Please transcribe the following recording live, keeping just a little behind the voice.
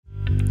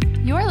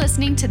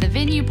listening to the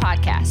Venue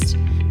podcast.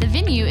 The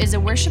Venue is a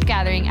worship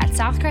gathering at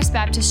Southcrest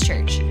Baptist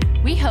Church.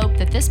 We hope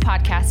that this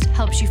podcast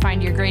helps you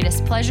find your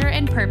greatest pleasure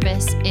and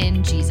purpose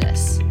in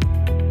Jesus.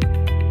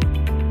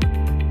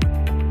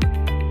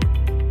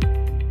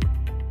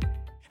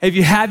 If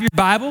you have your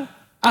Bible,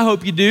 I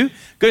hope you do,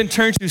 go ahead and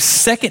turn to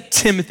 2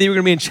 Timothy. We're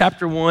going to be in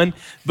chapter 1,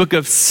 book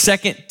of 2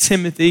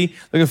 Timothy.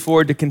 Looking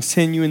forward to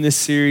continuing this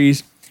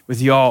series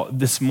with y'all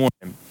this morning.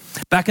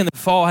 Back in the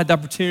fall, I had the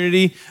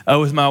opportunity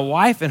with my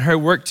wife and her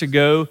work to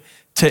go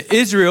to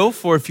Israel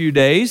for a few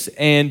days.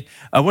 And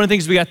one of the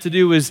things we got to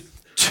do was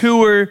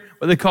tour,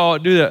 do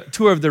the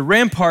tour of the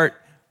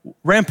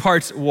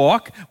Ramparts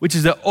Walk, which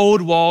is the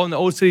old wall in the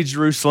old city of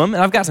Jerusalem.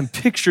 And I've got some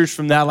pictures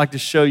from that I'd like to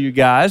show you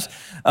guys.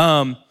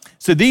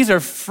 So these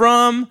are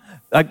from,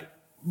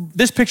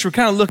 this picture, we're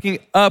kind of looking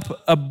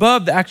up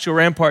above the actual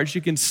ramparts.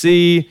 You can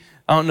see,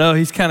 I don't know,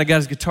 he's kind of got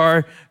his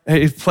guitar,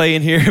 he's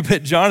playing here,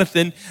 but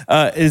Jonathan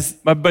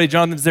my buddy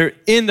Jonathan's there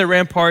in the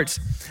ramparts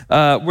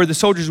where the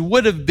soldiers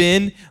would have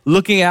been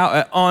looking out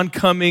at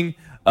oncoming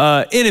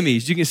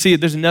enemies. You can see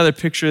there's another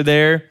picture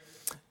there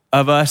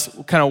of us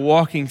kind of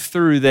walking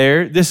through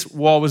there. This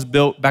wall was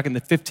built back in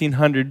the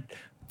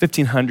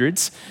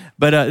 1500s.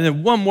 But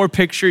then one more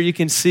picture you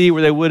can see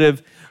where they would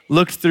have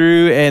looked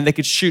through and they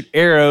could shoot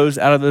arrows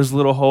out of those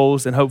little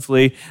holes and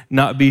hopefully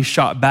not be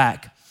shot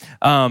back.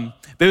 But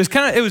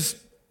it was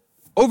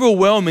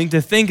overwhelming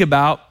to think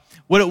about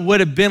what it would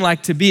have been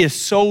like to be a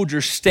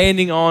soldier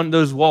standing on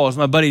those walls.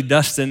 My buddy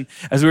Dustin,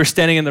 as we were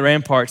standing in the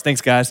ramparts,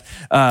 thanks guys,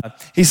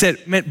 he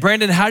said, man,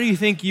 Brandon, how do you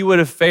think you would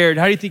have fared?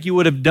 How do you think you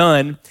would have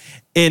done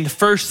in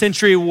first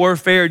century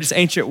warfare, just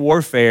ancient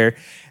warfare?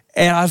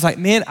 And I was like,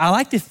 man, I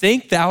like to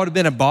think that I would have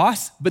been a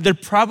boss, but there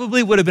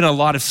probably would have been a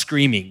lot of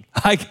screaming,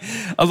 like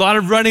a lot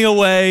of running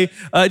away.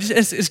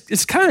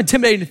 It's kind of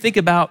intimidating to think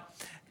about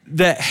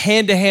the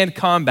hand-to-hand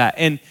combat.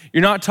 And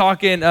you're not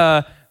talking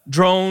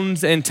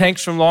drones and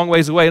tanks from long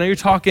ways away. No, you're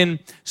talking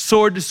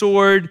sword to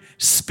sword,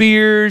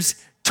 spears,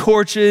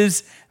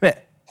 torches. Man,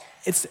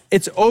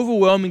 it's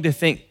overwhelming to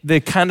think the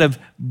kind of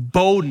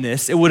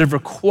boldness it would have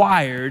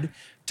required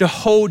to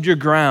hold your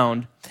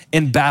ground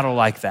in battle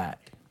like that.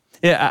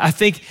 Yeah, I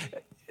think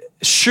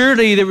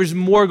surely there was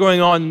more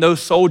going on than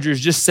those soldiers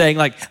just saying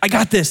like, I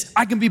got this,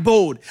 I can be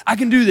bold, I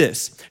can do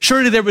this.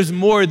 Surely there was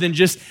more than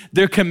just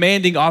their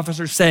commanding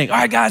officer saying, all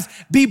right guys,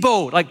 be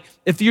bold. Like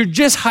if you're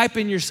just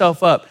hyping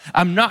yourself up,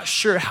 I'm not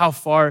sure how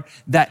far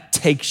that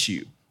takes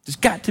you. There's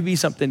got to be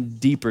something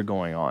deeper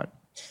going on.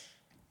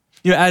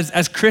 You know,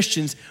 as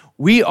Christians,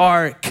 we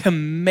are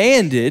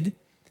commanded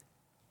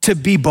to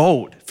be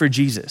bold for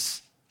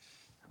Jesus.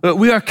 But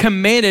we are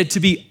commanded to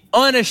be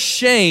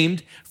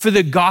unashamed for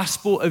the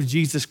gospel of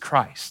Jesus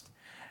Christ,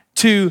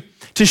 to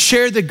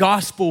share the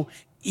gospel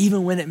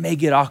even when it may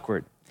get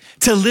awkward,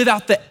 to live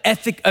out the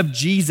ethic of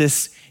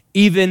Jesus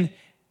even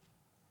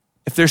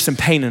if there's some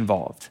pain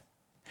involved,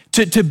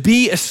 to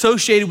be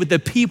associated with the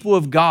people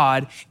of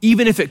God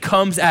even if it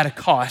comes at a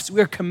cost.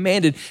 We are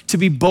commanded to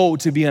be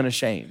bold, to be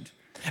unashamed.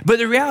 But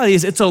the reality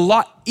is it's a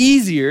lot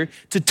easier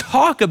to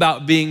talk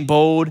about being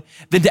bold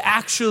than to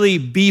actually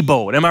be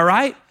bold. Am I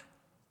right?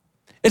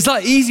 It's a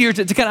lot easier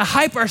to kind of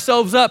hype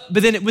ourselves up,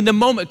 but then when the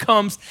moment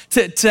comes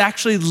to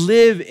actually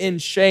live in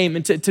shame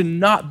and to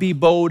not be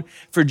bold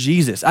for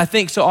Jesus. I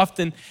think so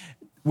often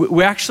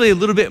we're actually a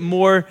little bit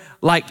more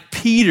like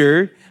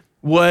Peter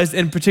was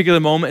in particular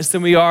moments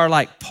than we are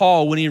like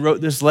Paul when he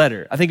wrote this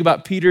letter. I think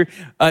about Peter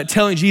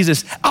telling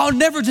Jesus, I'll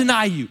never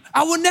deny you.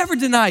 I will never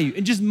deny you.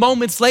 And just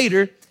moments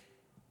later,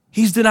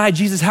 he's denied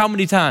Jesus how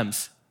many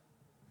times?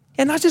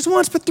 And not just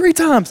once, but 3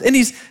 times. And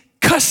he's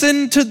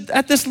cussing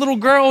at this little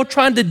girl,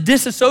 trying to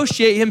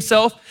disassociate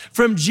himself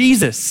from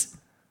Jesus.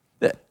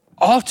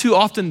 All too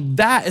often,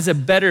 that is a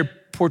better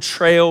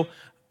portrayal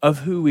of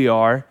who we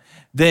are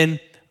than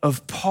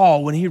of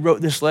Paul when he wrote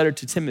this letter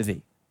to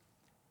Timothy.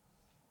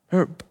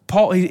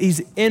 Paul,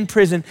 he's in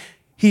prison.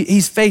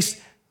 He's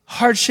faced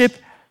hardship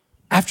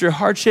after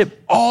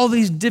hardship, all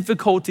these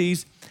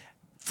difficulties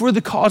for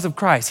the cause of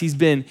Christ. He's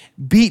been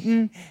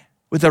beaten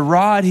with a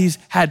rod. He's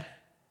had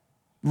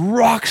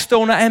rocks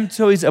thrown at him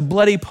until he's a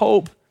bloody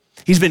pulp.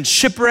 He's been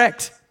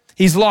shipwrecked.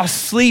 He's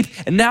lost sleep.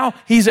 And now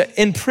he's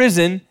in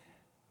prison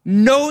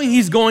knowing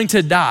he's going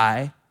to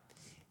die,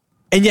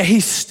 and yet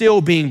he's still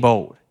being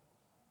bold.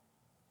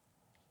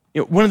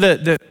 You know, one of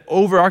the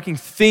overarching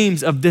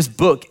themes of this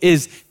book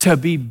is to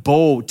be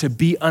bold, to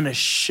be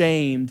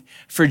unashamed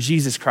for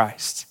Jesus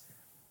Christ.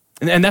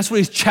 And that's what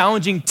he's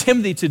challenging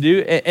Timothy to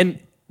do. And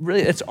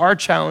really, it's our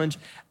challenge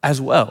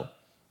as well.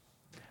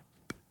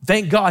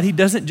 Thank God he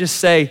doesn't just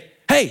say,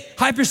 hey,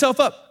 hype yourself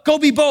up, go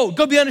be bold,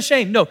 go be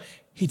unashamed. No,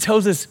 he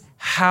tells us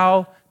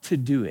how to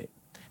do it.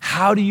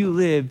 How do you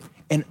live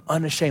an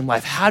unashamed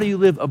life? How do you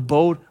live a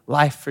bold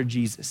life for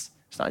Jesus?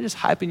 It's not just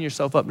hyping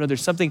yourself up. No,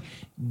 there's something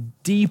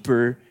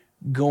deeper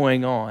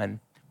going on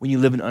when you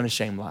live an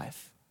unashamed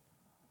life.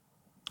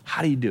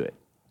 How do you do it?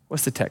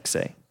 What's the text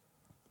say?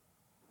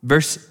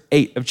 Verse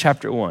 8 of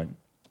chapter 1.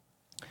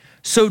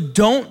 So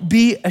don't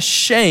be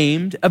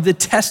ashamed of the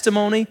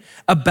testimony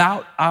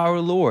about our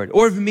Lord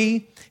or of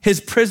me,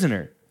 his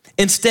prisoner,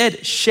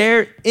 Instead,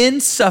 share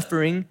in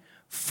suffering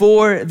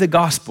for the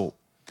gospel.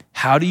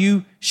 How do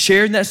you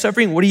share in that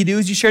suffering? What do you do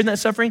as you share in that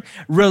suffering?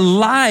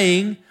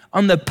 Relying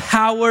on the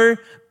power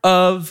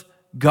of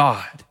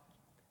God.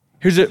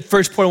 Here's the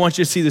first point I want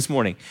you to see this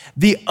morning.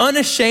 The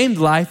unashamed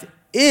life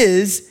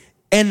is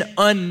an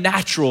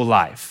unnatural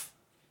life.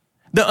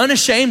 The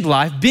unashamed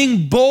life,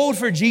 being bold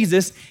for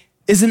Jesus,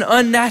 is an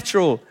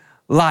unnatural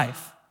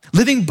life.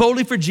 Living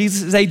boldly for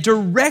Jesus is a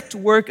direct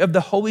work of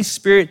the Holy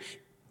Spirit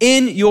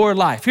in your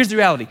life. Here's the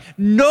reality.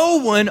 No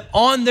one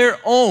on their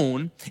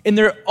own, in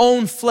their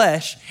own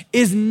flesh,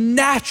 is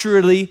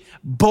naturally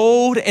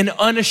bold and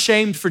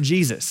unashamed for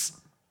Jesus.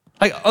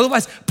 Like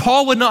otherwise,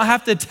 Paul would not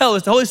have to tell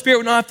us, the Holy Spirit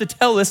would not have to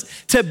tell us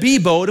to be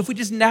bold if we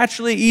just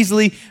naturally,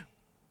 easily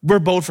were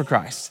bold for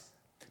Christ.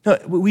 No,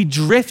 we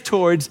drift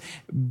towards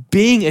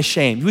being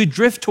ashamed. We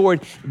drift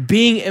toward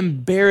being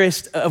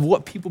embarrassed of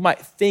what people might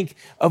think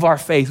of our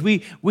faith.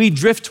 We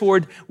drift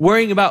toward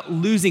worrying about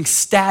losing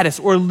status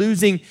or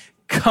losing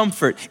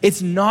comfort.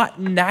 It's not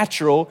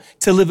natural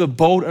to live a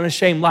bold,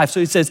 unashamed life. So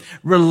he says,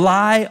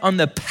 rely on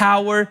the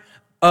power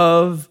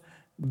of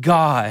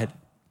God.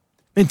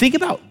 And think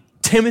about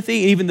Timothy,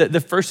 even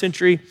the first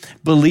century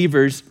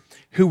believers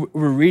who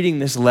were reading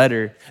this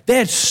letter. They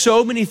had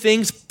so many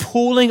things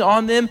pulling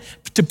on them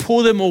to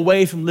pull them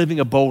away from living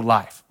a bold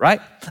life,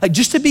 right? Like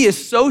just to be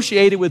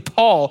associated with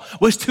Paul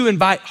was to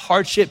invite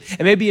hardship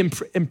and maybe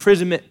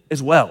imprisonment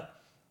as well.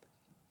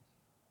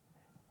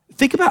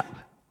 Think about,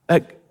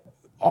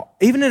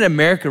 even in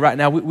America right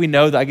now, we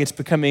know that it's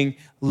becoming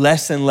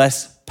less and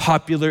less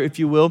popular, if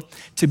you will,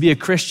 to be a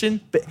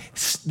Christian, but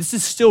this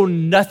is still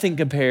nothing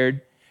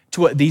compared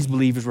to what these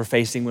believers were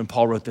facing when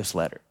Paul wrote this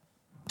letter.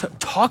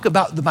 Talk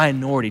about the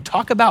minority.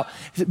 Talk about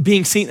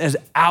being seen as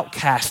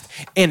outcast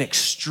and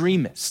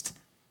extremist.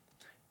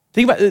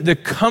 Think about the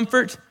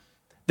comfort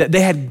that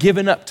they had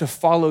given up to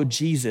follow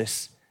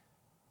Jesus,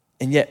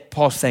 and yet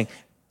Paul's saying,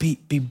 be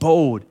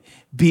bold,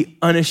 be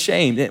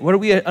unashamed. And what are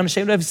we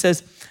unashamed of? He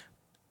says,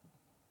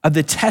 of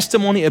the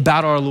testimony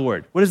about our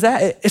Lord. What is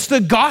that? It's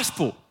the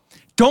gospel.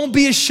 Don't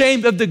be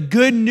ashamed of the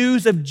good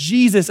news of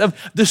Jesus, of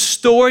the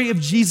story of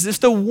Jesus. It's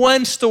the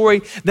one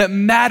story that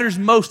matters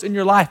most in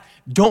your life.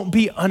 Don't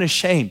be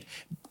unashamed.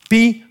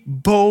 Be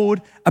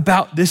bold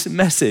about this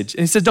message.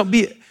 And he says, don't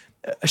be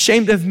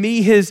ashamed of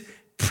me, his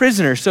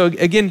prisoner. So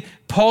again,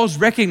 Paul's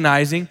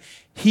recognizing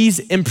he's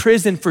in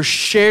prison for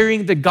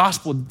sharing the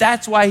gospel.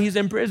 That's why he's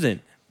in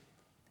prison.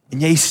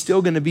 And yet he's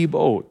still gonna be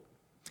bold.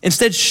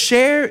 Instead,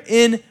 share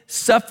in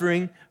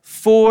suffering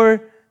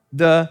for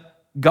the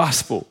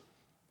gospel,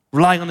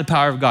 relying on the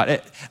power of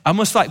God.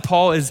 Almost like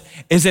Paul is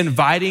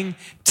inviting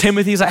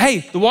Timothy. He's like,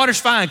 hey, the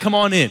water's fine, come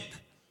on in.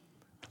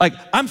 Like,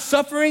 I'm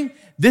suffering,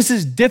 this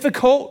is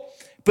difficult,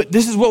 but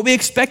this is what we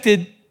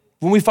expected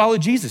when we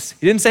followed Jesus.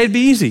 He didn't say it'd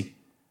be easy,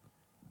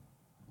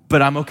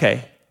 but I'm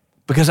okay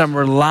because I'm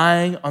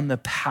relying on the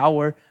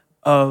power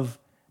of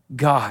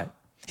God.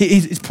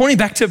 He's pointing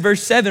back to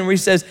verse 7 where he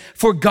says,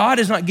 for God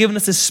has not given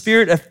us a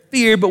spirit of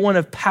fear, but one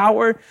of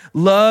power,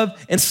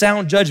 love, and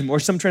sound judgment. Or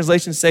some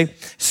translations say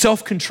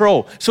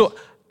self-control. So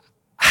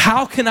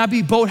how can I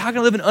be bold? How can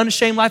I live an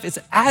unashamed life? It's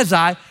as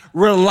I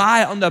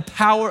rely on the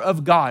power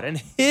of God.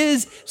 And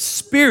his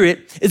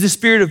spirit is a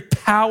spirit of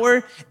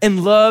power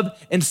and love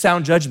and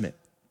sound judgment.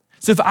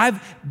 So if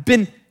I've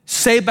been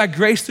saved by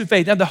grace through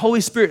faith, now the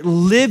Holy Spirit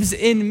lives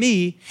in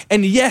me.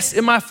 And yes,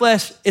 in my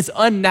flesh, it's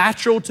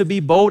unnatural to be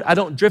bold. I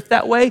don't drift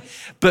that way.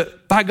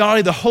 But by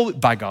golly, the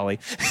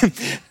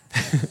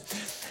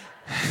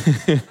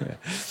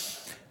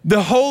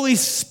Holy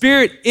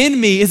Spirit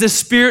in me is a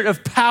spirit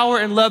of power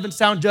and love and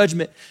sound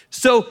judgment.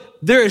 So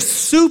there is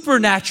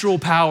supernatural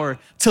power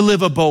to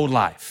live a bold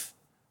life.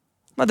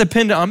 I'm not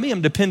dependent on me,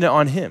 I'm dependent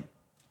on him.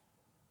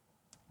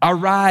 I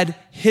ride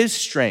his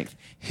strength,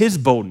 his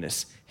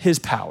boldness, his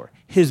power,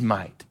 his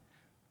might.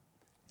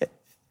 It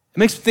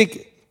makes me think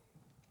a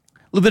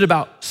little bit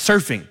about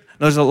surfing.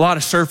 There's a lot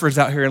of surfers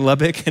out here in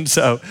Lubbock, and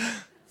so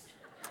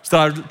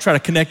thought I'd try to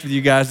connect with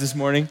you guys this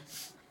morning.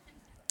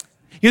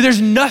 You know,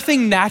 there's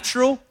nothing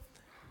natural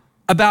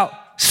about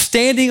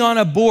standing on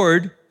a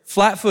board,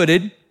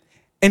 flat-footed,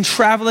 and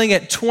traveling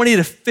at 20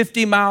 to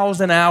 50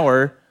 miles an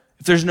hour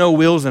if there's no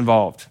wheels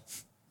involved.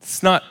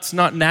 It's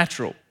not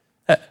natural.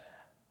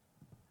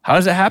 How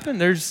does it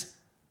happen?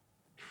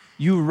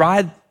 You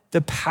ride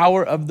the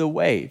power of the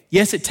wave.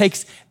 Yes, it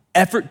takes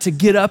effort to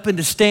get up and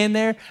to stand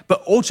there,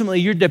 but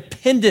ultimately you're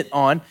dependent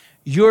on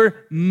your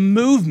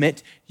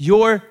movement,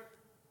 your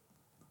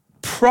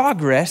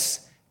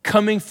progress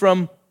coming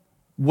from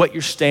what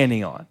you're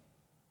standing on.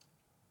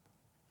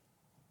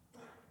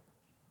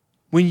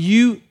 When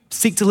you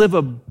seek to live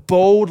a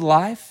bold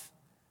life,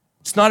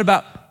 it's not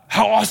about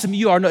how awesome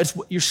you are. No, it's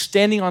you're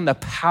standing on the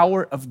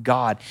power of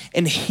God,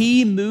 and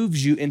he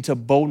moves you into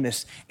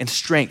boldness and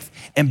strength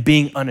and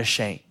being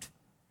unashamed.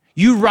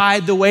 You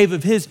ride the wave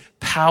of his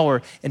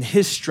power and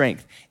his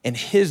strength and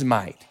his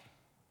might.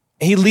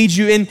 And he leads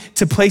you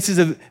into places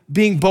of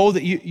being bold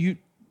that you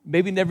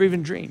maybe never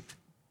even dreamed.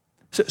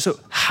 So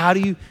how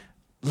do you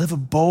live a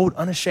bold,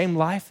 unashamed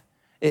life?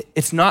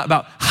 It's not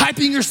about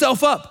hyping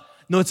yourself up.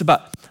 No, it's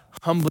about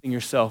humbling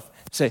yourself.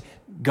 Say,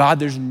 God,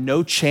 there's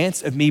no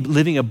chance of me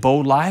living a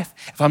bold life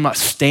if I'm not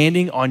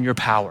standing on your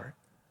power.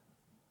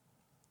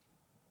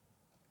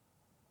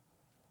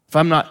 If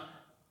I'm not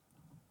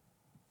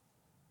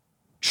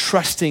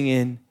trusting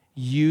in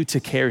you to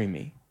carry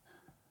me.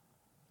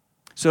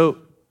 So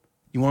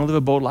you want to live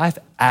a bold life?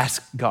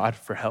 Ask God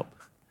for help.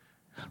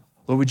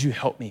 Lord, would you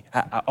help me?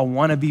 I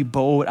want to be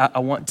bold. I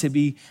want to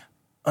be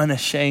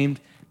unashamed.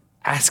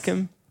 Ask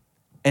him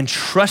and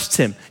trust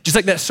him. Just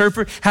like that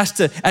surfer has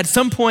to, at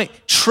some point,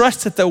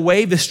 trust that the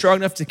wave is strong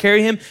enough to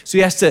carry him. So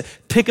he has to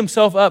pick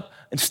himself up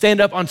and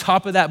stand up on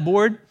top of that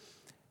board.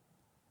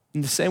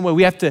 In the same way,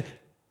 we have to,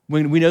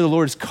 when we know the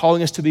Lord is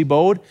calling us to be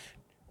bold,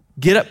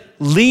 get up,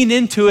 lean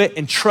into it,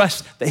 and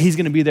trust that he's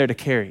gonna be there to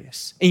carry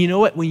us. And you know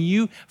what? When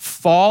you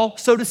fall,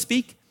 so to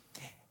speak,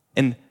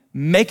 and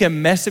make a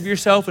mess of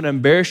yourself and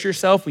embarrass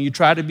yourself, when you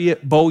try to be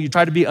bold, you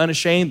try to be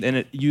unashamed,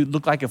 and you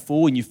look like a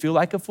fool and you feel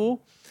like a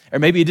fool, or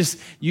maybe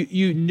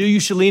you knew you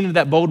should lean into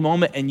that bold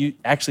moment and you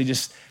actually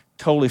just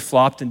totally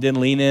flopped and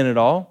didn't lean in at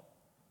all,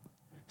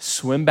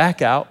 swim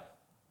back out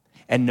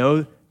and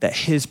know that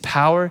his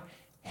power,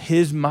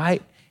 his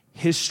might,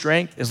 his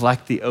strength is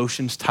like the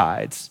ocean's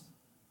tides.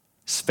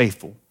 It's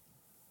faithful.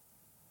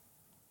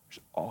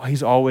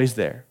 He's always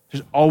there.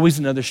 There's always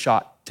another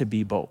shot to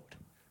be bold.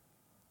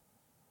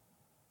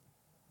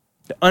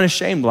 The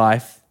unashamed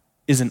life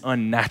is an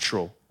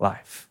unnatural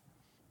life.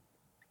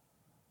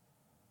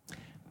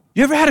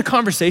 You ever had a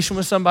conversation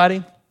with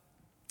somebody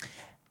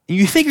and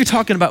you think you're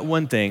talking about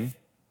one thing,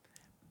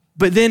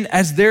 but then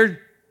as they're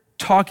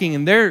talking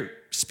and they're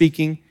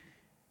speaking,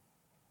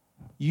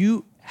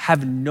 you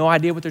have no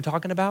idea what they're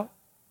talking about?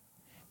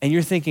 And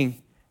you're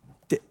thinking,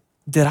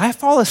 did I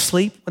fall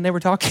asleep when they were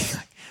talking?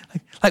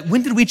 Like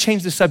when did we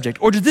change the subject?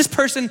 Or did this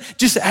person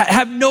just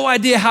have no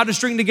idea how to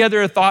string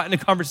together a thought in a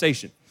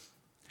conversation?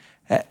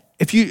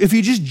 If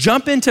you just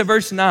jump into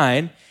verse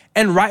 9,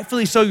 and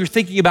rightfully so, you're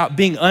thinking about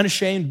being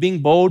unashamed, being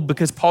bold,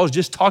 because Paul's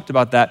just talked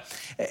about that.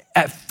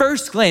 At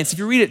first glance, if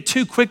you read it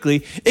too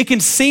quickly, it can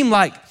seem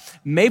like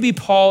maybe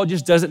Paul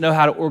just doesn't know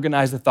how to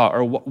organize the thought,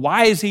 or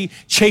why is he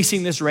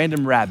chasing this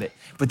random rabbit?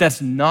 But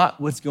that's not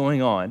what's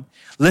going on.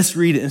 Let's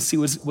read it and see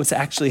what's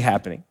actually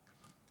happening.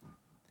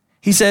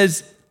 He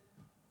says,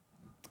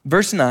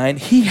 verse 9,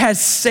 he has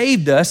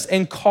saved us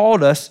and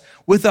called us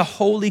with a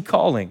holy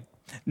calling,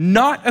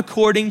 not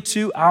according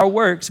to our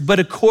works, but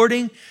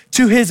according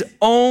to his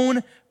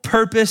own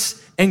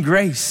purpose and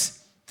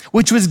grace,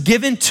 which was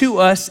given to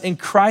us in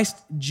Christ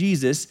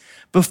Jesus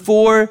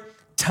before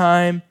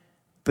time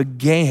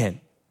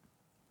began.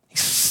 He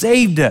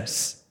saved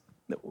us.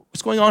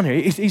 What's going on here?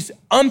 He's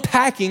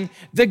unpacking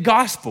the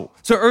gospel.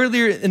 So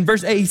earlier in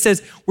verse 8, he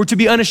says, we're to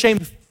be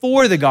unashamed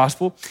for the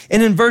gospel.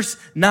 And in verse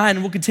 9,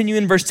 and we'll continue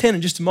in verse 10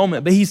 in just a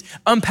moment, but he's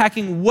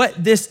unpacking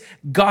what this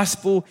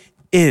gospel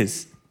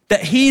is.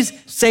 That he's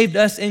saved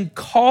us and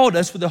called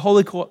us with a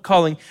holy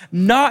calling,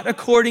 not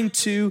according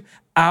to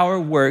our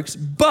works,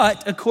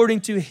 but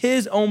according to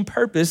his own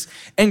purpose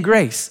and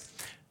grace.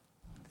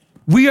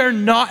 We are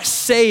not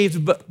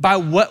saved by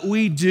what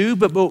we do,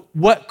 but by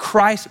what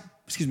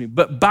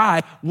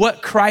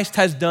Christ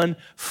has done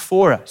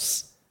for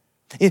us.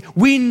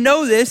 We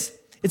know this.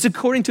 It's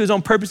according to his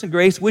own purpose and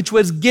grace, which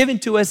was given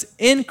to us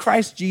in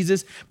Christ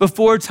Jesus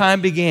before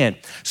time began.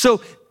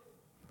 So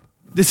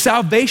the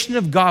salvation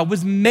of God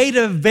was made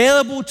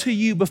available to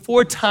you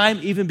before time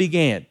even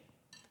began.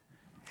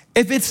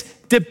 If it's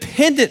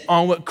dependent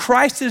on what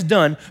Christ has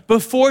done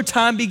before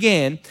time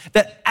began,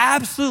 that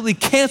absolutely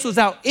cancels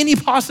out any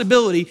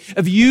possibility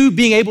of you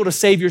being able to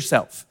save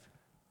yourself.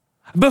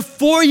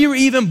 Before you were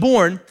even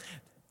born,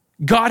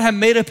 God had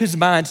made up his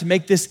mind to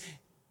make this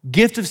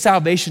gift of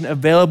salvation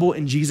available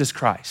in Jesus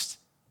Christ.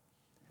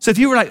 So if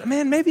you were like,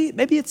 man,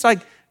 maybe it's like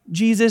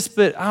Jesus,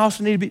 but I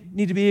also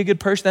need to be a good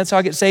person. That's how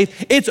I get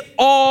saved. It's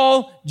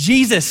all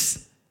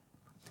Jesus.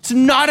 It's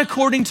not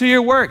according to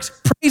your works.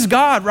 Praise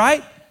God,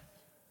 right?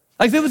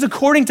 Like if it was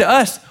according to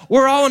us,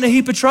 we're all in a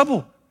heap of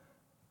trouble.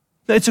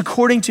 It's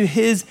according to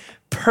his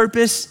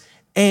purpose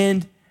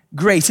and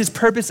grace, his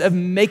purpose of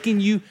making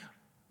you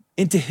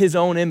into his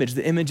own image,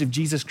 the image of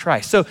Jesus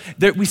Christ. So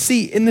there, we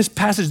see in this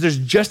passage, there's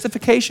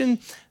justification,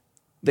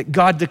 that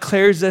God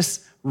declares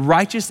us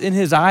righteous in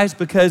his eyes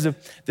because of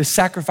the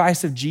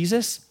sacrifice of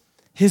Jesus,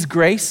 his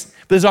grace.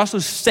 But there's also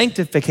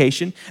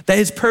sanctification, that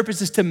his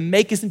purpose is to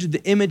make us into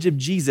the image of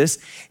Jesus,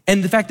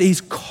 and the fact that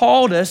he's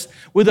called us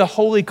with a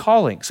holy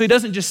calling. So he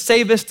doesn't just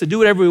save us to do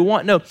whatever we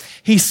want. No,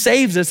 he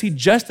saves us, he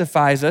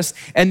justifies us,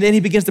 and then he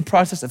begins the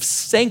process of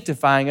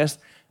sanctifying us,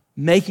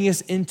 making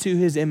us into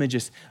his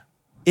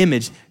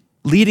image,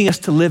 leading us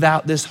to live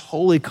out this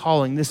holy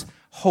calling, this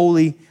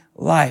holy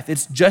life.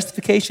 It's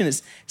justification,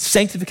 it's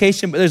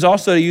sanctification, but there's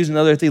also, to use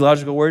another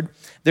theological word,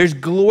 there's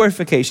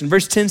glorification.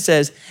 Verse 10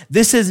 says,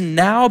 this has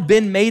now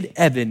been made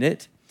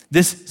evident,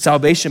 this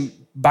salvation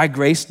by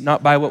grace,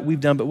 not by what we've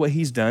done, but what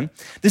he's done.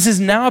 This has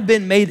now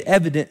been made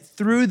evident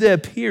through the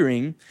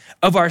appearing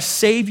of our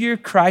Savior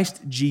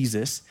Christ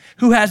Jesus,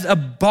 who has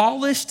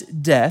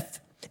abolished death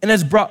and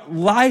has brought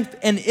life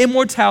and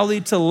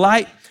immortality to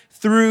light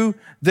through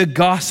the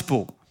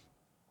gospel.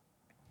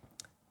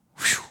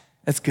 Whew,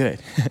 that's good.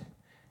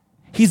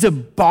 He's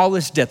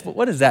abolished death.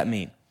 What does that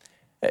mean?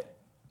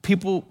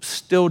 People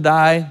still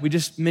die. We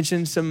just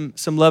mentioned some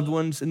loved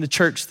ones in the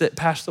church that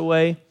passed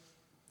away.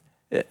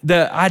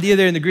 The idea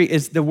there in the Greek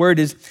is the word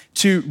is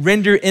to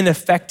render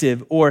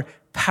ineffective or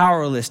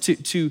powerless,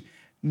 to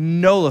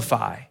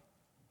nullify.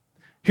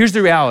 Here's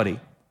the reality.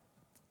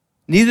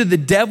 Neither the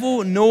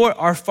devil nor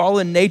our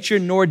fallen nature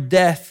nor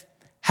death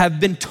have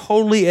been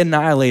totally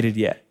annihilated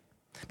yet.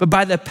 But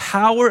by the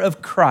power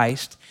of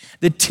Christ,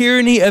 the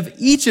tyranny of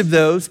each of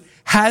those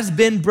has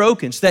been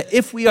broken, so that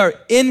if we are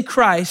in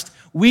Christ,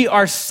 we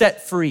are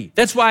set free.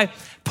 That's why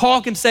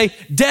Paul can say,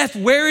 death,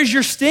 where is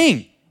your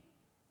sting?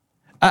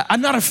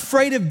 I'm not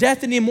afraid of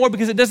death anymore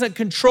because it doesn't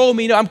control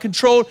me. No, I'm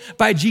controlled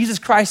by Jesus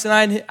Christ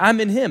and I'm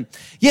in him.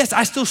 Yes,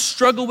 I still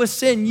struggle with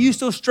sin. You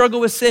still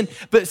struggle with sin,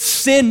 but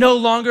sin no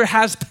longer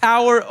has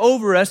power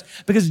over us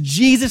because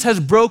Jesus has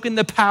broken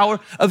the power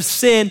of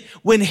sin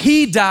when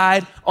he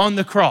died on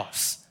the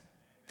cross.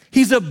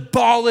 He's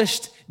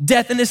abolished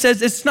death. And it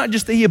says it's not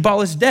just that he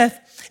abolished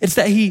death, it's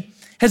that he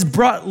has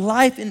brought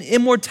life and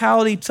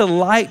immortality to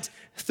light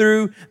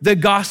through the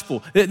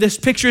gospel. This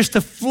picture is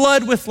to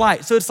flood with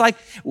light. So it's like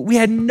we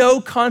had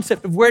no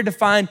concept of where to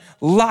find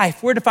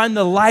life, where to find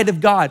the light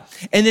of God.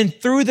 And then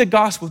through the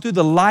gospel, through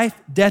the life,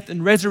 death,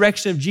 and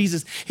resurrection of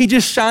Jesus, he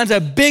just shines a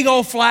big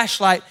old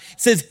flashlight,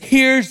 says,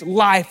 here's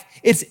life.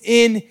 It's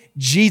in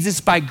Jesus.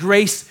 By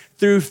grace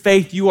through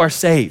faith, you are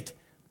saved.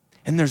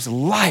 And there's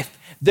life,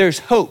 there's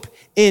hope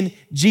in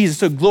Jesus.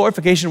 So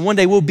glorification, one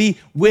day we'll be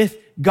with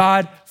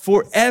God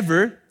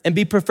forever and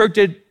be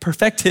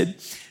perfected.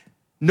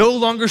 No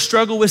longer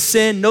struggle with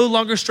sin, no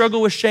longer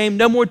struggle with shame,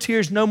 no more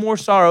tears, no more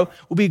sorrow.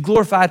 We'll be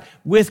glorified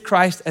with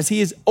Christ as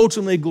he is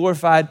ultimately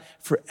glorified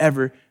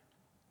forever.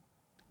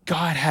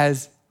 God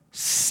has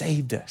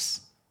saved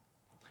us.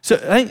 So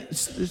I think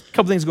there's a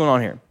couple things going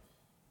on here.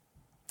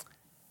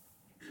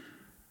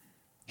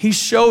 He's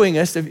showing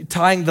us,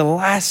 tying the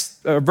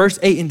last verse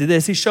 8 into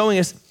this, he's showing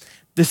us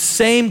the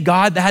same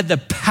God that had the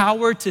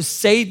power to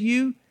save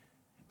you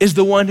is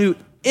the one who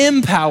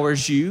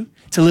empowers you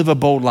to live a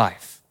bold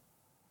life.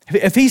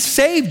 If he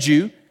saved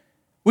you,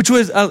 which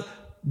was a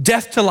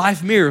death to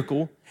life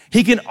miracle,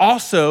 he can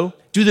also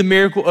do the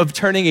miracle of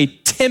turning a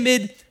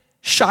timid,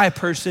 shy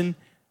person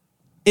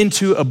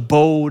into a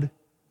bold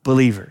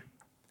believer.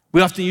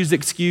 We often use the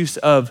excuse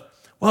of,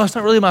 well, it's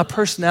not really my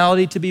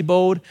personality to be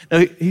bold.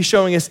 No, he's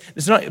showing us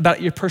it's not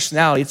about your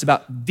personality, it's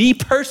about the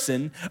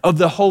person of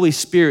the Holy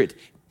Spirit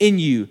in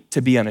you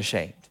to be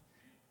unashamed.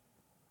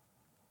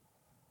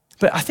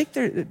 But I think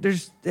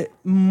there's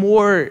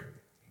more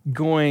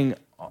going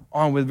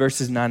on with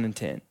verses 9 and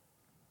 10.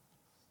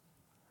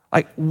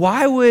 Like,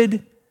 why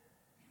would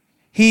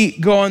he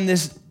go on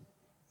this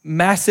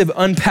massive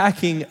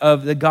unpacking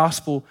of the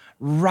gospel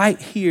right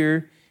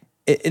here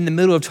in the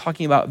middle of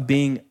talking about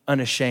being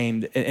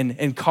unashamed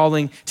and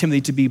calling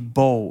Timothy to be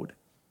bold?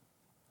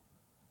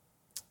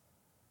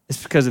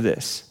 It's because of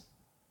this.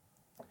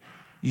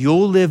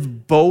 You'll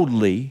live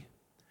boldly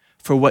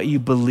for what you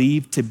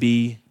believe to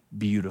be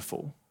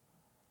beautiful.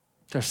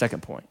 That's our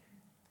second point.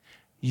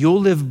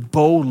 You'll live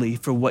boldly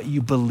for what you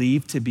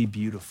believe to be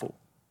beautiful.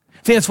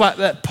 I think that's why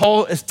that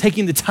Paul is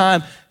taking the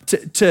time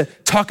to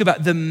talk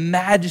about the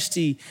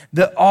majesty,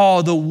 the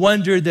awe, the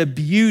wonder, the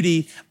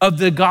beauty of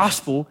the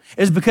gospel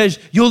is because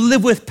you'll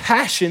live with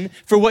passion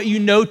for what you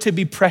know to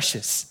be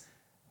precious.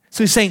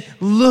 So he's saying,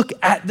 look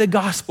at the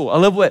gospel. I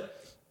love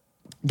what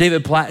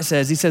David Platt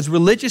says. He says,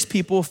 religious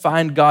people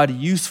find God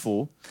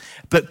useful,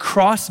 but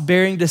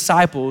cross-bearing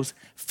disciples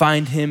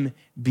find him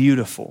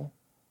beautiful.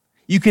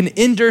 You can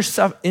endure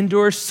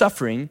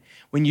suffering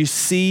when you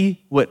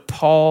see what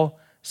Paul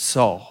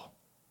saw.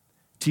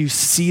 Do you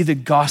see the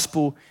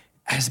gospel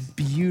as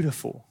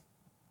beautiful?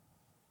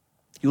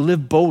 You'll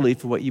live boldly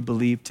for what you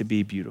believe to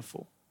be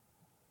beautiful.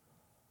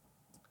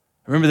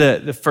 I remember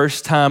the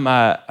first time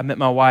I met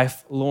my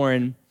wife,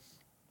 Lauren.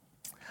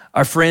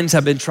 Our friends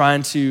have been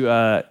trying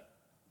to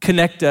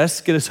connect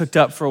us, get us hooked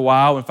up for a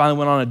while, and finally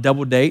went on a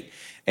double date.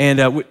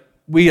 And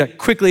we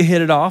quickly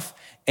hit it off.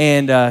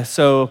 And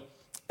so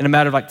in a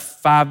matter of like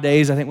 5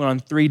 days, I think went on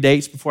 3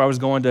 dates before I was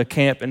going to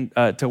camp and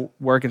to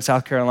work in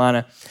South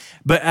Carolina.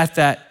 But at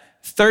that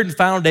third and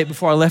final date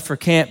before I left for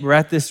camp, we're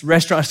at this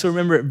restaurant. I still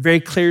remember it very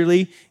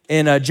clearly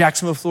in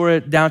Jacksonville,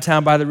 Florida,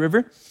 downtown by the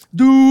river.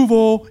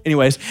 Duval.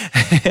 Anyways,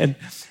 and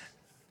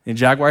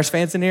Jaguars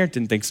fans in here?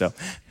 Didn't think so.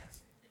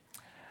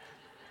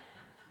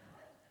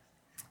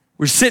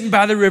 We're sitting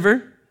by the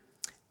river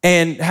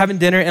and having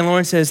dinner, and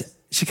Lauren says,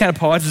 she kind of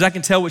pauses. I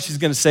can tell what she's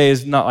going to say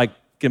is not like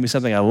going to be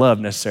something I love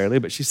necessarily,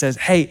 but she says,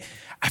 hey,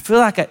 I feel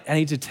like I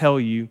need to tell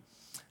you,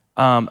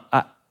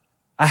 I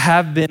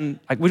have been,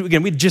 like,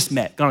 again, we just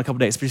met, gone on a couple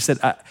days, but she said,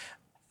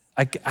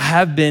 I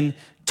have been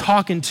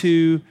talking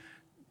to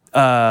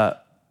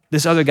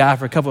this other guy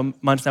for a couple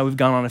of months now. We've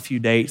gone on a few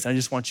dates. I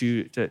just want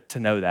you to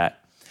know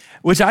that.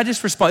 Which I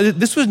just responded,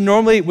 this would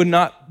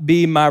not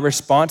be my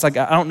response. Like,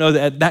 I don't know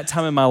that at that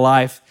time in my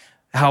life,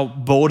 how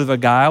bold of a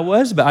guy I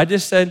was, but I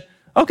just said,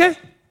 okay.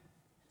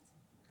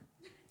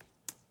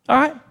 All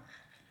right.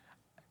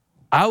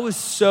 I was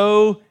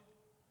so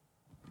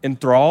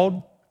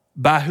enthralled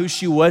by who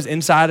she was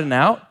inside and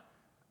out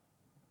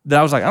that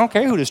I was like, I don't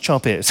care who this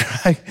chump is.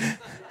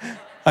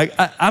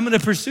 I'm going to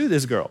pursue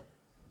this girl.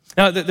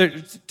 Now,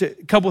 there's a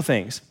couple of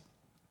things.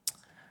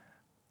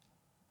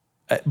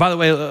 By the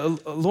way,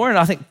 Lauren,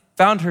 I think,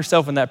 found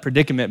herself in that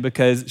predicament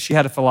because she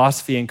had a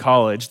philosophy in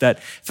college that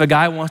if a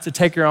guy wants to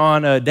take her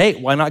on a date,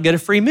 why not get a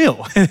free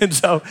meal? And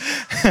so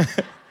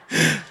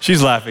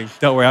she's laughing.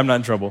 Don't worry, I'm not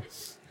in trouble.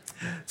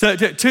 So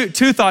two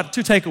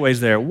takeaways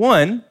there.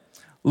 One,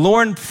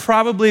 Lauren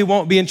probably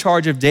won't be in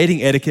charge of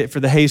dating etiquette for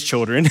the Hayes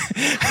children.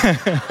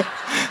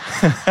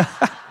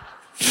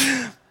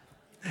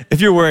 If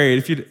you're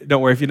worried,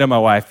 don't worry. If you know my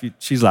wife,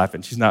 she's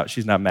laughing. She's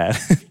not mad.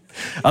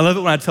 I love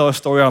it when I tell a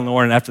story on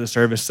Lauren after the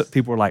service.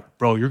 People are like,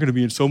 bro, you're going to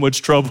be in so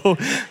much trouble.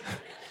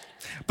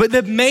 But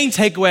the main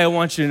takeaway I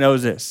want you to know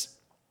is this.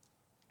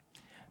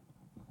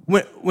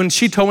 When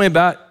she told me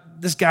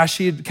about this guy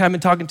she had kind of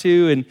been talking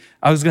to and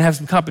I was going to have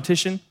some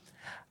competition,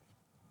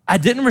 I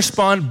didn't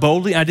respond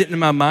boldly. I didn't in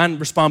my mind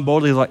respond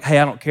boldly like, hey,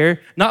 I don't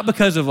care. Not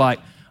because of like,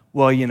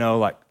 well,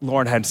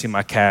 Lauren hadn't seen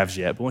my calves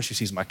yet, but once she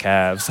sees my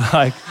calves,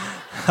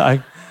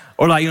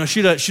 or like,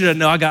 she doesn't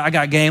know I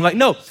got game. Like,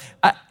 no,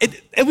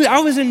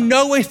 I was in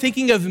no way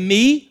thinking of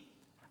me.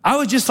 I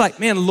was just like,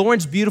 man,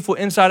 Lauren's beautiful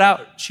inside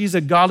out. She's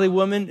a godly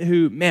woman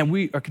who, man,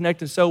 we are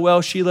connected so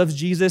well. She loves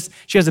Jesus.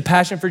 She has a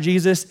passion for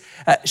Jesus.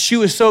 She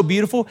was so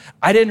beautiful.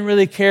 I didn't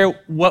really care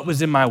what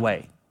was in my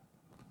way.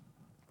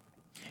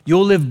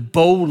 You'll live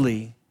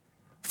boldly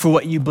for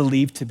what you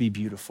believe to be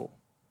beautiful.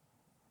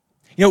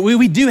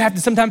 We do have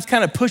to sometimes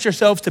kind of push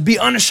ourselves to be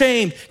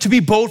unashamed, to be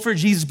bold for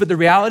Jesus. But the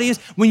reality is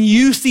when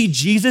you see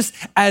Jesus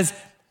as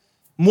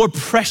more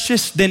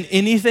precious than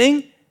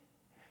anything,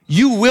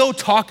 you will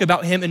talk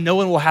about him and no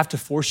one will have to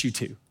force you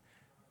to.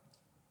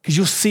 Because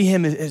you'll see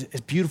him as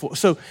beautiful.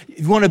 So if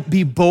you want to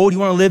be bold, you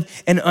want to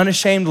live an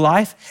unashamed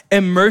life,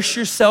 immerse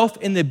yourself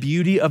in the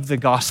beauty of the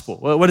gospel.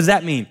 What does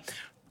that mean?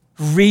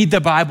 Read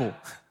the Bible.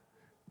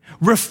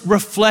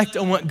 Reflect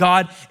on what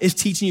God is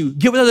teaching you.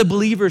 Get with other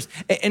believers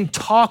and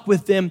talk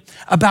with them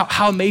about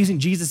how amazing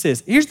Jesus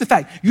is. Here's the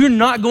fact. You're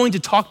not going to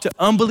talk to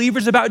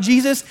unbelievers about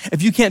Jesus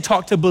if you can't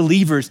talk to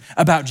believers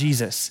about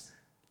Jesus.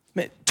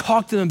 Man,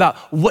 talk to them about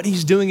what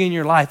he's doing in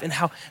your life and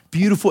how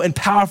beautiful and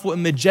powerful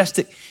and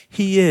majestic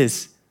he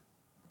is.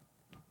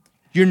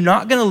 You're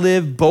not going to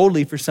live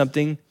boldly for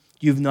something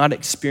you've not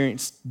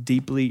experienced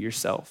deeply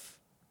yourself.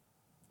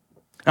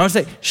 I would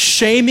say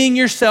shaming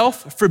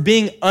yourself for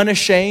being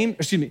unashamed,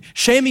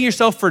 shaming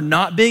yourself for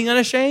not being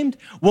unashamed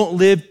won't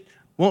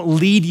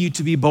lead you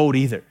to be bold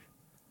either.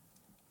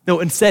 No,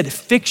 instead,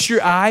 fix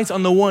your eyes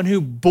on the one who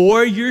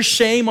bore your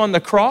shame on the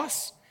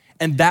cross,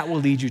 and that will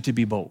lead you to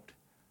be bold.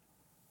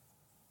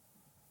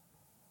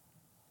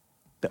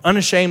 The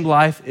unashamed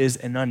life is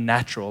an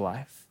unnatural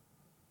life.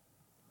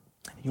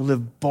 You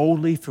live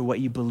boldly for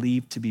what you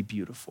believe to be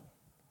beautiful.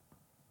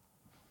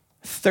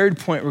 Third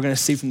point we're going to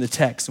see from the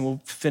text, and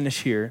we'll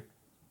finish here,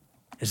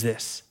 is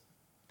this.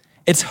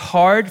 It's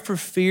hard for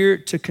fear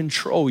to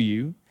control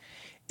you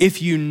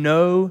if you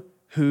know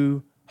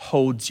who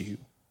holds you.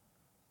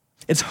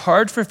 It's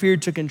hard for fear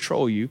to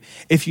control you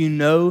if you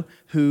know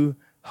who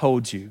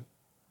holds you.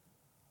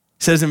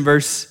 It says in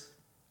verse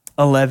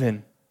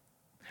 11,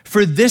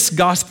 for this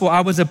gospel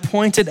I was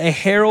appointed a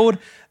herald,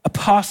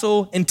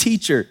 apostle, and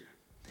teacher,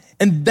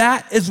 and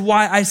that is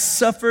why I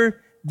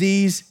suffer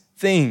these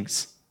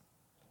things.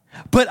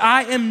 But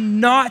I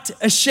am not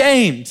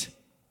ashamed.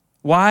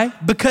 Why?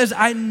 Because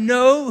I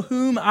know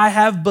whom I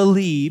have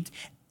believed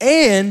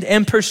and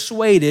am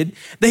persuaded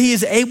that he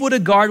is able to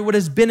guard what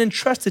has been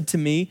entrusted to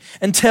me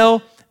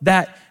until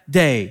that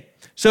day.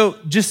 So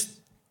just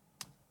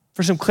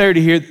for some clarity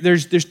here,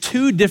 there's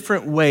two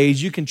different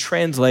ways you can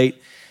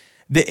translate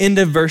the end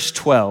of verse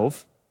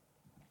 12.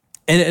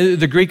 And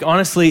the Greek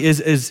honestly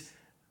is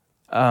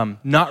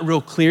not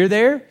real clear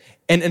there.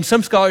 And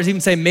some scholars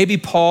even say maybe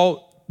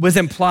Paul was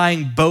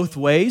implying both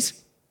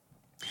ways.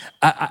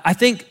 I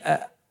think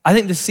the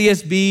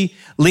CSB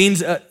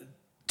leans,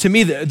 to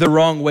me, the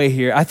wrong way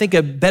here. I think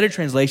a better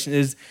translation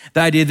is the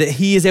idea that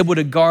he is able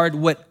to guard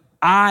what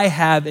I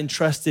have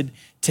entrusted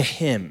to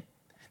him.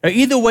 Now,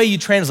 either way you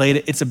translate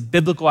it, it's a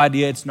biblical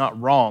idea. It's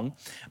not wrong,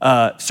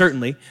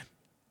 certainly.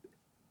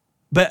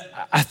 But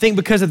I think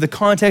because of the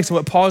context and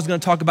what Paul is going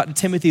to talk about to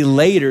Timothy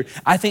later,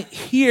 I think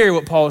here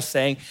what Paul is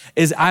saying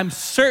is I'm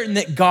certain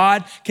that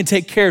God can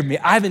take care of me.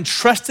 I've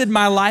entrusted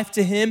my life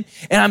to him,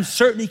 and I'm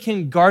certain he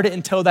can guard it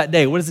until that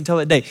day. What is until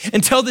that day?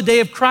 Until the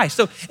day of Christ.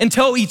 So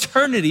until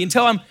eternity,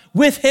 until I'm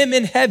with him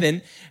in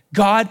heaven,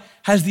 God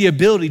has the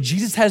ability,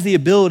 Jesus has the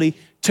ability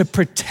to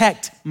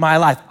protect my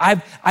life.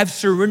 I've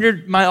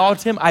surrendered my all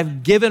to him.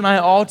 I've given my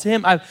all to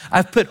him.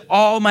 I've put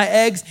all my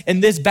eggs in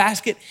this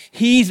basket.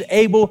 He's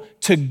able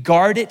to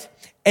guard it,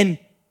 and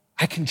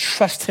I can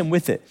trust him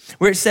with it.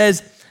 Where it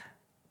says,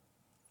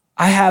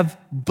 I have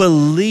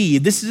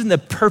believed. This is in the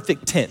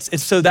perfect tense. And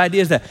so the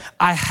idea is that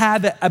I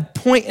have at a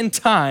point in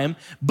time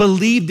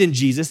believed in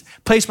Jesus,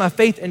 placed my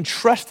faith and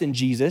trust in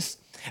Jesus,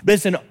 but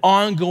it's an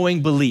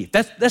ongoing belief.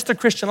 That's the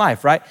Christian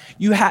life, right?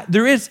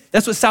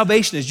 That's what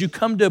salvation is. You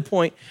come to a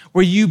point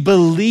where you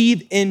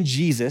believe in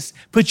Jesus,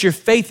 put your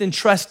faith and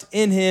trust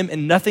in him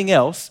and nothing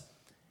else,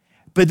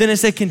 but then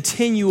it's a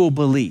continual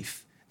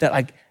belief that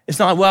like, it's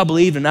not like, well, I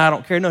believed and now I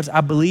don't care. No, it's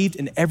I believed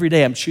and every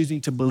day I'm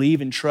choosing to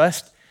believe and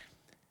trust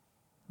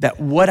that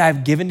what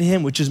I've given to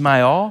him, which is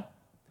my all,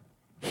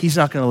 he's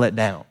not gonna let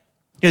down.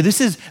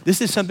 This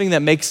is something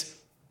that this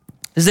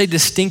is a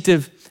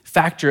distinctive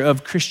factor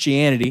of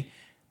Christianity,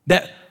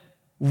 that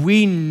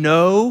we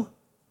know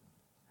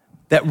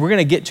that we're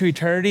gonna get to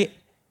eternity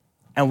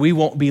and we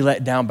won't be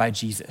let down by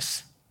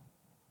Jesus.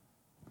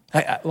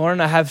 Lauren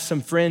and I have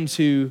some friends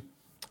who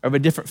are of a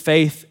different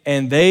faith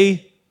and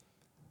they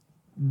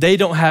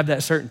don't have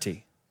that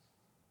certainty.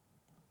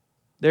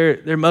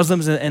 They're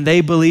Muslims and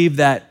they believe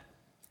that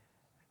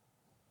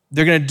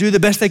they're gonna do the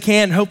best they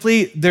can.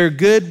 Hopefully their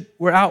good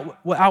will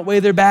outweigh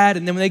their bad.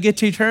 And then when they get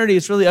to eternity,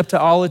 it's really up to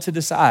Allah to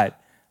decide.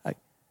 Like,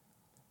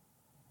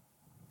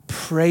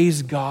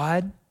 praise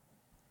God,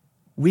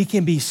 we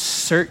can be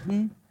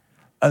certain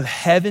of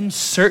heaven,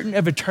 certain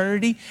of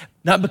eternity,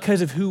 not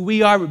because of who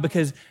we are, but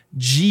because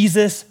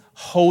Jesus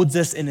holds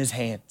us in his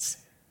hands.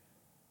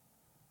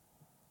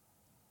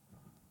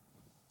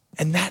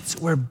 And that's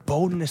where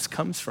boldness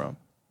comes from.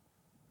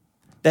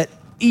 That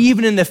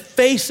even in the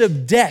face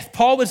of death,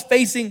 Paul was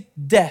facing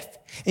death,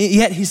 and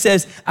yet he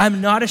says,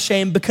 I'm not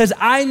ashamed because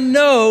I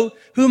know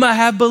whom I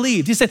have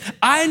believed. He said,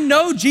 I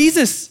know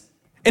Jesus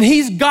and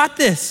he's got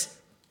this.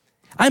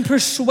 I'm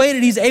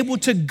persuaded he's able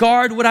to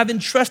guard what I've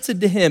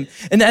entrusted to him.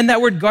 And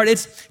that word guard,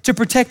 it's to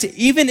protect it,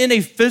 even in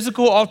a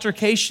physical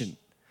altercation.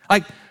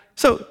 Like,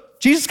 so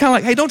Jesus is kind of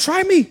like, hey, don't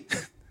try me.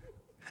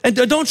 And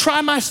don't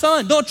try my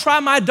son. Don't try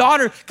my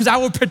daughter because I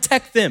will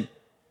protect them.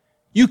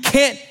 You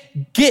can't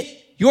get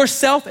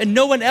yourself and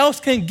no one else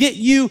can get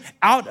you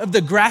out of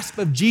the grasp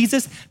of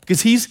Jesus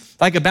because he's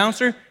like a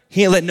bouncer.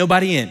 He ain't let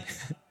nobody in.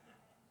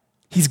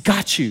 He's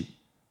got you.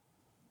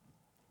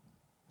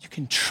 You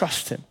can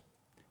trust him.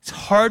 It's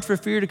hard for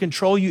fear to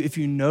control you if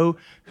you know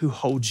who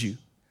holds you.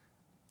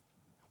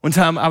 One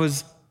time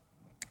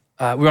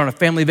we were on a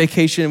family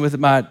vacation with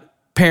my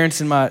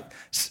parents and my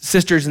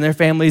sisters and their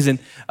families, and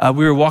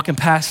we were walking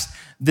past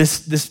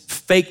this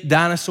fake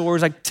dinosaur. It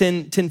was like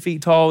 10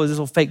 feet tall. It was this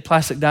little fake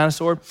plastic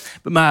dinosaur.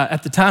 But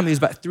at the time, he was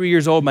about 3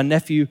 years old. My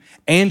nephew,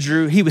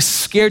 Andrew, he was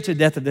scared to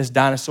death of this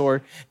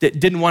dinosaur,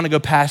 that didn't want to go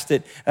past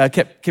it,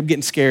 kept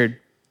getting scared.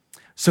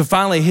 So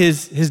finally,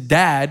 his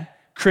dad,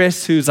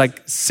 Chris, who's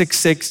like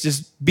 6'6",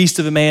 just beast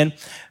of a man,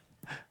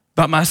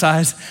 about my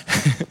size,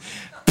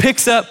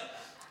 picks up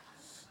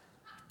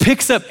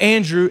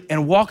Andrew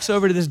and walks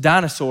over to this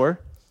dinosaur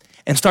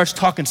and starts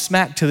talking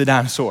smack to the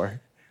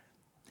dinosaur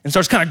and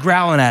starts kind of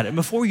growling at it. And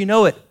before you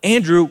know it,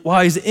 Andrew,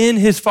 while he's in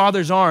his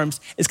father's arms,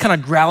 is kind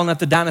of growling at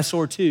the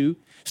dinosaur too,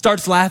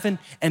 starts laughing,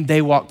 and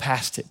they walk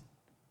past it.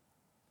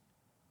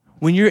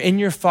 When you're in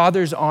your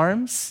father's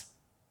arms,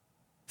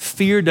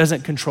 fear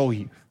doesn't control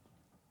you.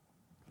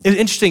 It's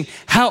interesting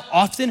how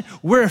often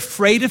we're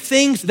afraid of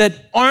things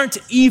that aren't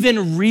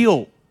even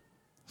real.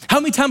 How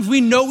many times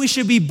we know we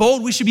should be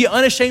bold, we should be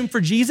unashamed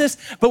for Jesus,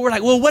 but we're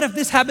like, well, what if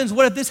this happens?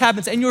 What if this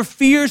happens? And your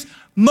fears,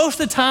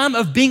 most of the time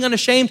of being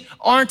unashamed,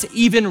 aren't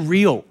even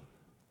real.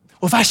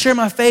 Well, if I share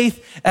my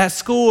faith at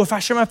school, if I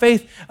share my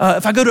faith,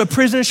 if I go to a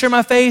prison and share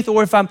my faith,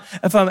 or if I'm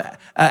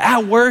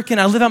at work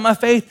and I live out my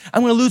faith,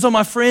 I'm gonna lose all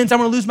my friends, I'm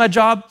gonna lose my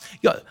job.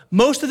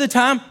 Most of the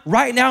time,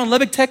 right now in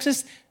Lubbock,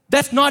 Texas,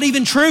 that's not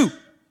even true.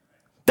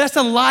 That's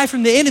a lie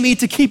from the enemy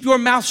to keep your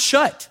mouth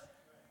shut.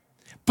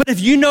 But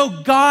if you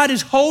know God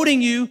is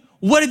holding you,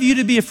 what have you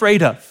to be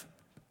afraid of?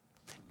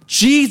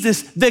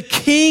 Jesus, the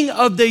King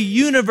of the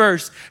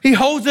universe, he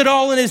holds it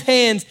all in his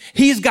hands.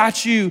 He's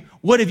got you.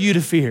 What have you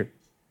to fear?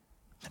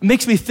 It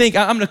makes me think,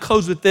 I'm gonna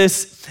close with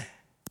this.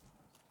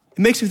 It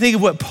makes me think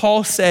of what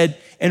Paul said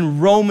in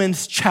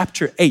Romans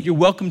chapter 8. You're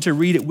welcome to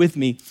read it with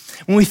me.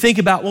 When we think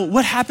about, well,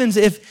 what happens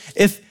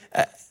if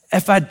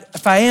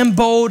I am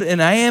bold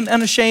and I am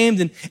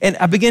unashamed and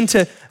I begin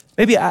to,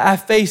 maybe I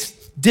face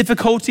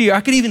difficulty, or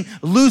I could even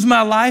lose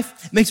my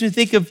life. It makes me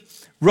think of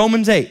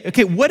Romans 8.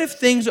 Okay, what if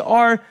things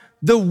are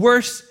the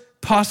worst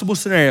possible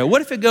scenario?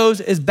 What if it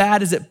goes as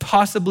bad as it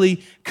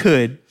possibly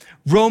could?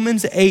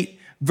 Romans 8,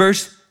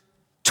 verse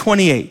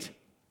 28.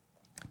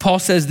 Paul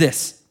says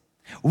this,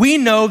 we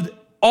know that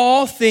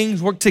all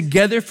things work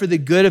together for the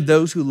good of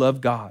those who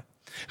love God,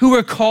 who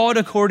are called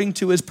according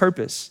to his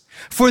purpose.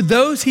 For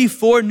those he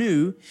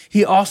foreknew,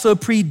 he also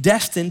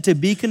predestined to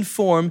be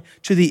conformed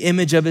to the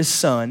image of his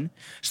son,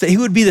 so that he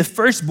would be the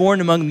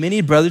firstborn among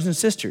many brothers and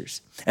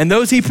sisters. And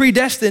those he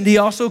predestined, he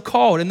also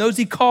called. And those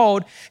he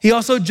called, he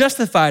also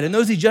justified. And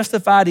those he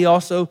justified, he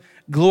also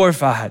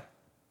glorified.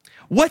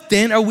 What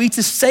then are we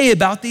to say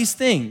about these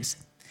things?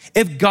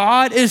 If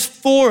God is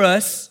for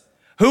us,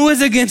 who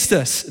is against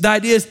us? The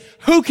idea is,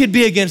 who could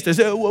be against us?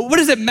 What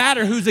does it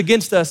matter who's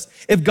against us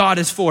if God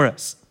is for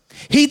us?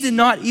 He did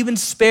not even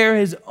spare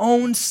his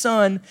own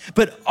son,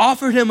 but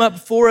offered him up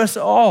for us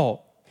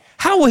all.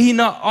 How will he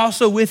not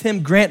also with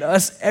him grant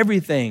us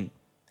everything?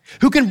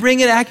 Who can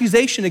bring an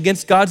accusation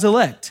against God's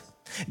elect?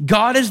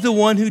 God is the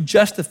one who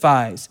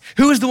justifies.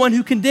 Who is the one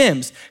who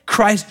condemns?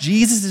 Christ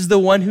Jesus is the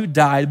one who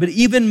died, but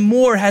even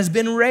more has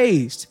been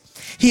raised.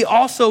 He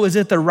also is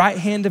at the right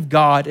hand of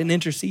God and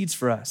intercedes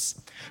for us.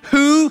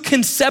 Who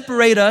can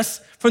separate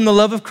us from the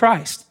love of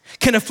Christ?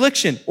 Can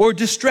affliction or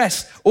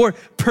distress or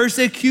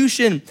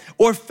persecution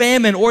or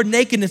famine or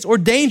nakedness or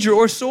danger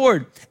or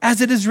sword,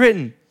 as it is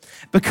written,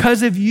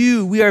 because of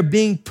you, we are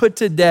being put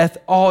to death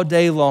all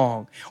day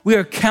long. We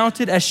are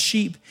counted as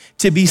sheep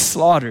to be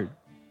slaughtered.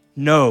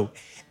 No,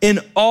 in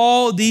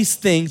all these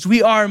things,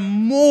 we are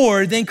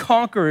more than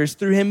conquerors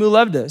through him who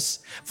loved us.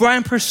 For I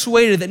am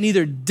persuaded that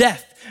neither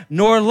death,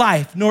 nor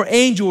life, nor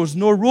angels,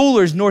 nor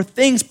rulers, nor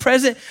things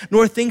present,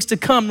 nor things to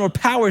come, nor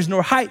powers,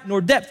 nor height,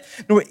 nor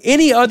depth, nor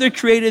any other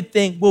created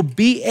thing will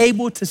be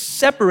able to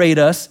separate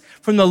us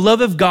from the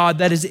love of God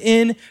that is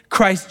in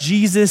Christ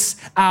Jesus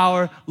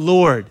our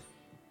Lord.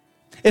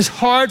 It's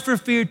hard for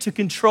fear to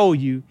control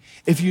you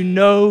if you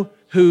know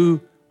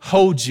who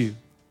holds you.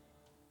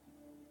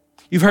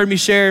 You've heard me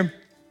share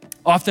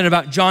often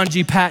about John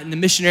G. Patton, the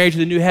missionary to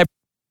the New Heaven,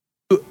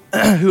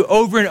 who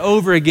over and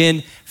over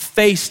again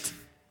faced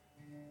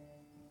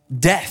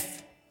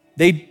death.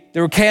 They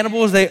were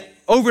cannibals. They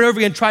over and over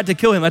again tried to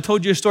kill him. I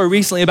told you a story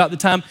recently about the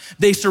time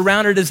they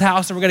surrounded his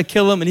house and were going to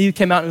kill him, and he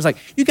came out and was like,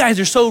 "You guys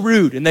are so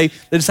rude." And they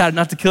decided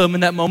not to kill him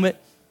in that moment.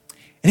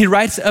 And he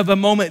writes of a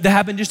moment that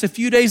happened just a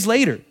few days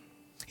later.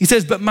 He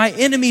says, "But my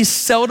enemies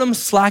seldom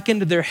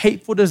slackened their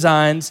hateful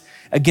designs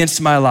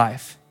against my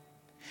life,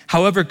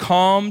 however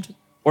calmed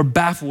or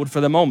baffled for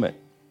the moment.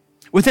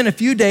 Within a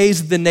few days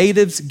of the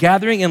natives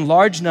gathering in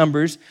large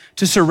numbers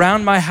to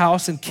surround my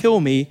house and kill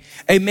me,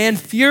 a man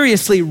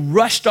furiously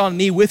rushed on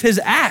me with his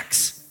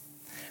axe.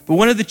 But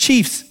one of the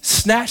chiefs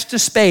snatched a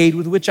spade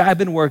with which I had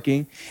been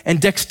working and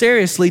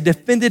dexterously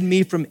defended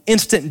me from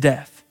instant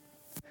death.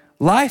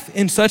 Life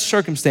in such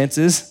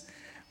circumstances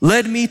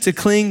led me to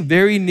cling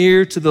very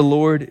near to the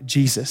Lord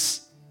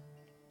Jesus.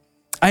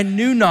 I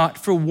knew not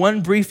for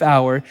one brief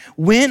hour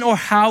when or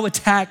how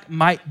attack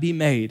might be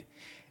made.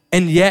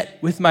 And yet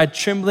with my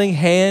trembling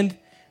hand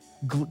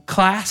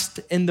clasped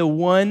in the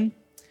one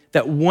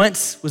that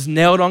once was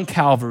nailed on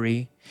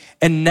Calvary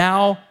and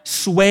now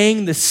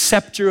swaying the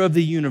scepter of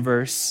the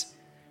universe,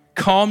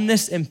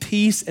 calmness and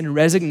peace and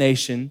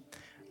resignation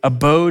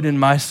abode in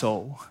my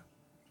soul."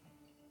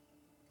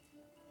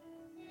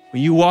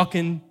 When you walk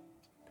into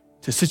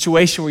a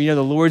situation where you know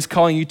the Lord's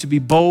calling you to be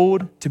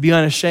bold, to be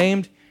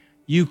unashamed,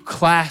 you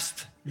clasp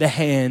the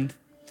hand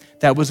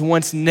that was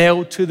once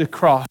nailed to the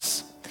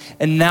cross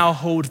and now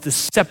holds the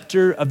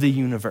scepter of the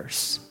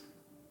universe.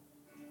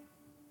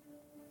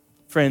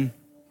 Friend,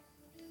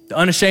 the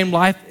unashamed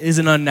life is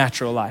an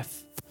unnatural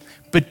life,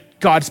 but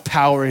God's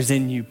power is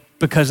in you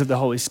because of the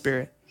Holy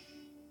Spirit.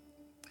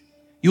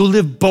 You'll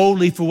live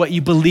boldly for what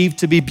you believe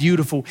to be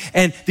beautiful,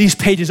 and these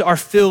pages are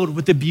filled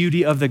with the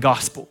beauty of the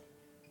gospel.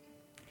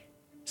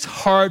 It's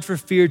hard for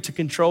fear to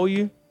control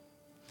you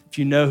if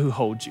you know who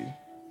holds you.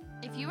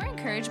 If you were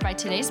encouraged by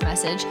today's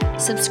message,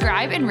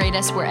 subscribe and rate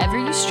us wherever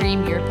you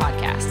stream your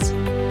podcasts.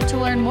 To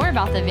learn more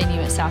about the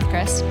venue at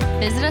Southcrest,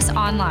 visit us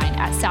online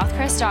at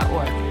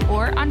southcrest.org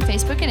or on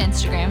Facebook and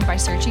Instagram by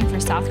searching for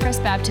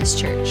Southcrest Baptist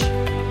Church.